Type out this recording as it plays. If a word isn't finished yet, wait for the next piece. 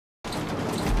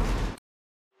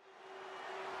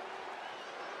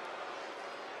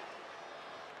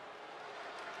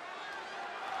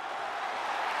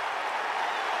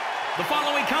The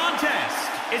following contest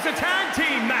is a tag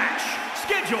team match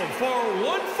scheduled for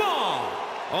one fall.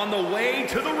 On the way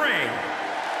to the ring,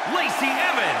 Lacey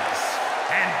Evans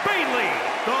and Bayley,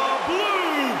 the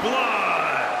Blue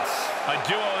Bloods. A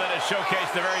duo that has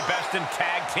showcased the very best in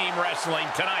tag team wrestling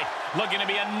tonight. Looking to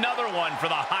be another one for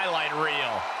the highlight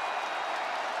reel.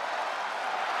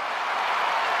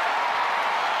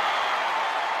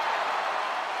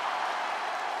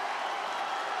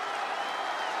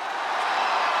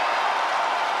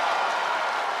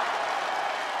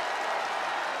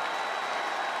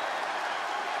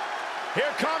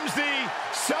 Here comes the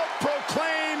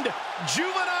self-proclaimed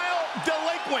juvenile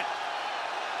delinquent.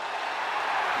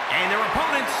 And their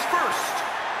opponents first,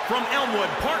 from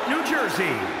Elmwood Park, New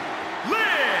Jersey,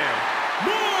 Liv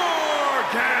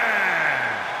Morgan.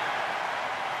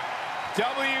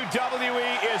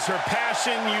 WWE is her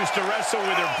passion, used to wrestle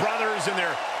with her brothers in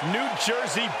their New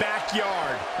Jersey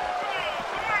backyard.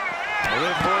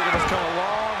 Liv Morgan has come a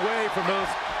long way from those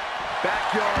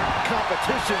backyard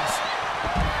competitions.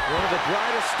 One of the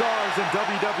brightest stars in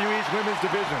WWE's women's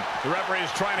division. The referee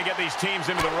is trying to get these teams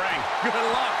into the ring. Good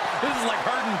luck. This is like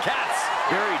herding cats.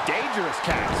 Very dangerous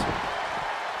cats.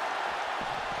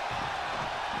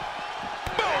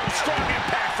 Boom! Strong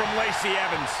impact from Lacey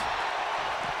Evans.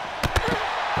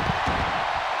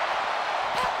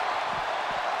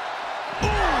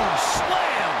 Ooh,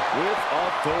 slam! With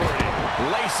authority.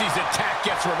 Lacey's attack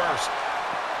gets reversed.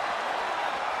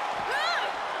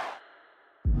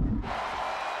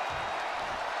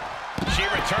 She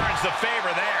returns the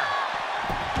favor there.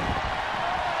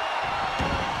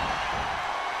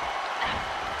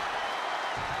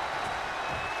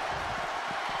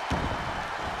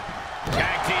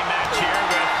 Tag team match here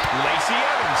with Lacey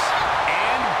Evans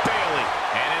and Bayley.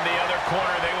 And in the other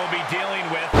corner, they will be dealing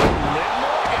with Liv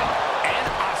Morgan and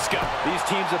Asuka. These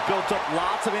teams have built up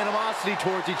lots of animosity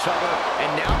towards each other,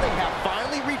 and now they have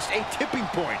finally reached a tipping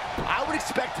point. I would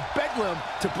expect Bedlam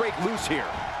to break loose here.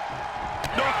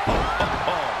 No.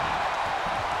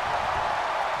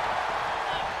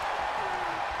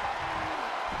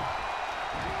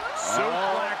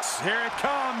 Suplex, here it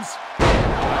comes.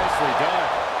 Nicely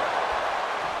done.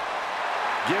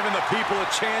 Giving the people a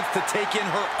chance to take in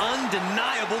her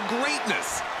undeniable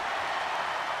greatness.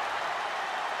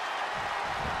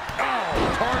 Oh,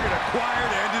 target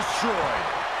acquired and destroyed.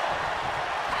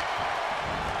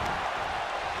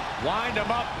 Wind him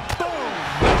up. Boom.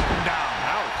 Knock him down.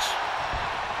 Ouch.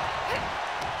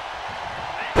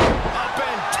 Up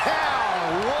and down.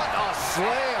 What a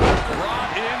slam.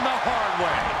 Brought in the hard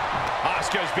way.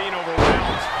 Asuka's being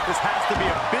overwhelmed. This has to be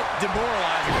a bit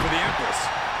demoralizing for the Empress.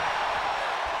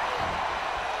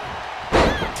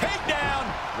 Takedown.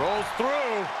 Rolls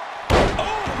through.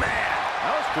 Oh, man.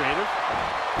 That was creative.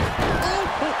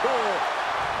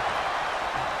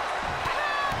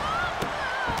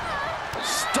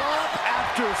 Stomp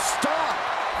after stomp.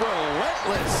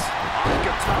 Relentless.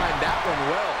 Asuka timed that one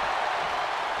well.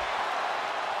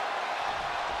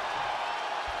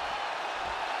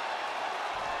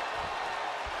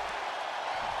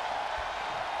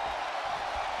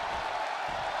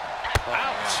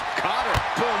 Ouch. Caught her.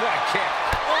 Boom, what a kick.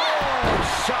 Oh,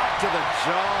 shot to the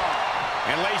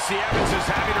jaw. And Lacey Evans is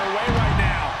having her way right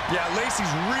now. Yeah,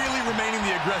 Lacey's really remaining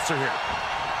the aggressor here.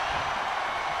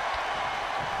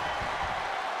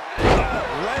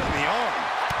 Right in the arm.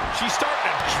 She's starting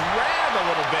to drag a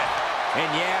little bit. And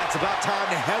yeah, it's about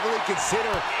time to heavily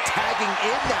consider tagging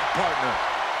in that partner.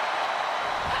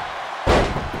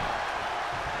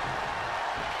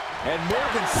 And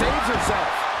Morgan saves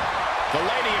herself. The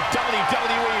lady of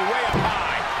WWE way up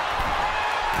high.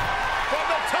 From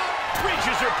the top,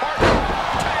 reaches her partner.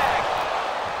 Tag.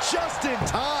 Just in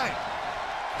time.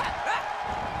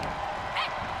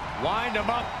 Wind him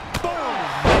up. Boom.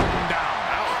 Knock him down.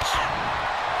 Ouch.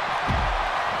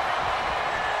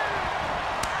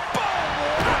 Boom.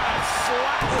 What a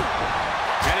slap.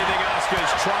 Anything Asuka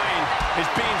is trying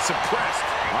is being suppressed.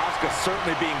 Asuka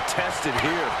certainly being tested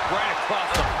here. Right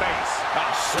across the face. A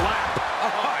slap. Oh,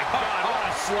 my God. What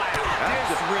a slap.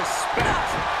 Disrespect.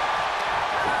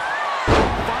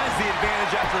 Finds the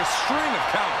advantage after a string of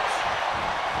counters.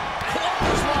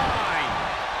 Clothesline.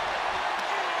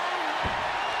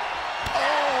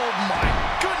 Oh my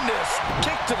goodness.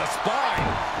 Kick to the spine.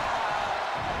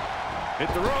 Hit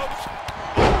the ropes.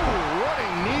 Ooh,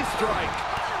 running knee strike.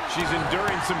 She's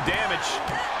enduring some damage.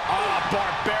 Oh,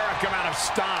 barbaric amount of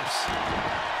stomps.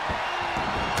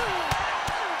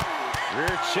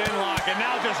 Rear chin lock, and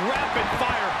now just rapid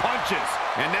fire punches.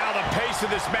 And now the pace of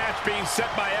this match being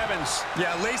set by Evans.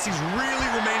 Yeah, Lacey's really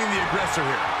remaining the aggressor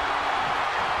here.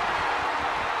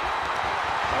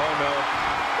 Oh no.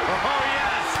 Oh,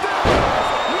 yes.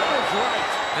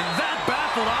 And that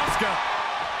baffled Asuka.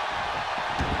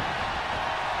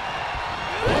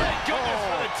 Thank goodness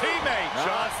for the teammate.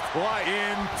 Just quite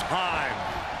In time.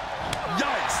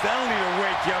 Yikes, that'll either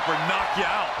wake you up or knock you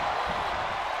out.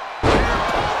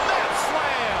 That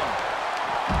slam.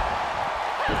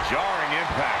 Jarring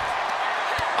impact.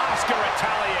 Asuka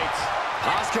retaliates.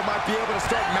 Asuka might be able to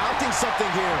start mounting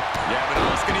something here. Yeah, but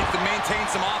Asuka needs to maintain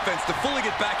some offense to fully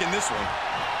get back in this one.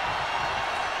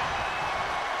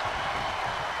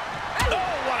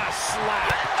 Oh, what a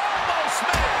slap. Elbow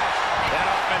smash. That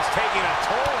offense taking a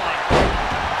toll on her.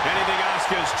 Anything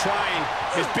Asuka is trying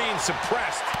is being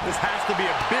suppressed. This has to be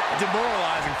a bit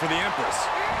demoralizing for the Empress.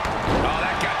 Oh,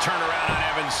 that got turned around on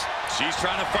Evans. She's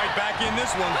trying to fight back in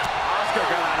this one. Asuka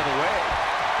got out of the way.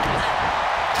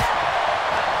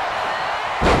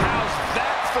 How's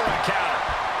that for a counter?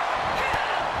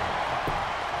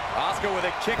 Asuka with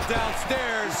a kick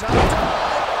downstairs.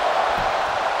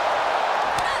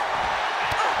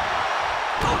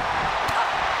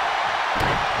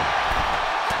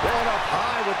 Going up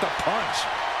high with the punch.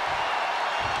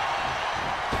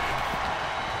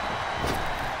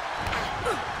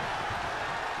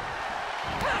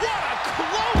 What a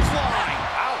clothesline!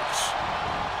 Ouch!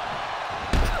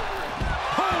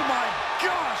 Oh my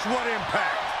gosh, what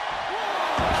impact!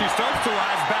 She starts to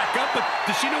rise back up, but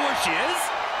does she know where she is?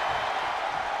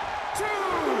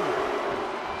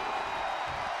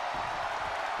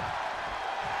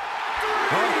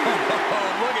 Oh,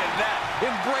 look at that!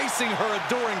 Embracing her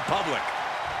adoring public.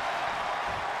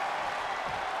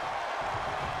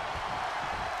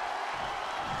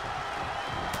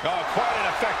 Oh, quite an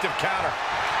effective counter.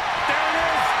 There it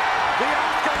is. The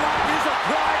Asuka lock is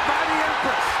applied by the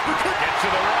Empress. Get to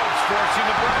the ropes, forcing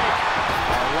the break.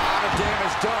 A lot of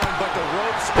damage done, but the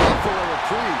ropes offer a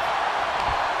reprieve.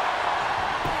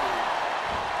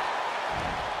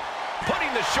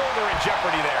 Putting the shoulder in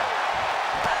jeopardy there.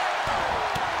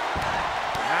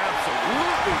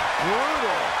 Absolutely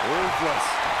brutal. Ruthless.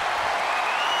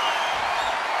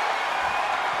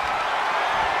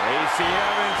 Lacey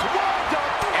Evans. What up?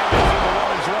 Evans in the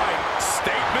woman's right.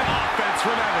 Statement offense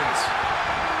from Evans.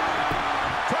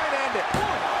 Try to end it. 1,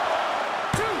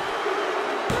 2,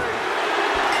 3.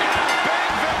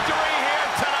 Big victory here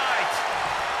tonight.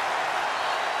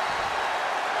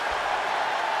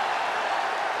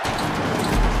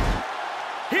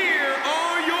 Here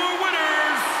are your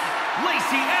winners,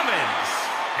 Lacey Evans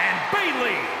and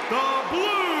Bayley, the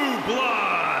Blue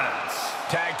Bloods.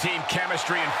 Tag team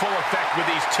chemistry in full effect with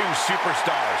these two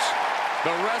superstars.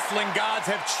 The wrestling gods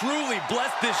have truly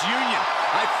blessed this union.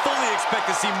 I fully expect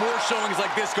to see more showings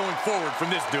like this going forward from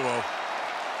this duo.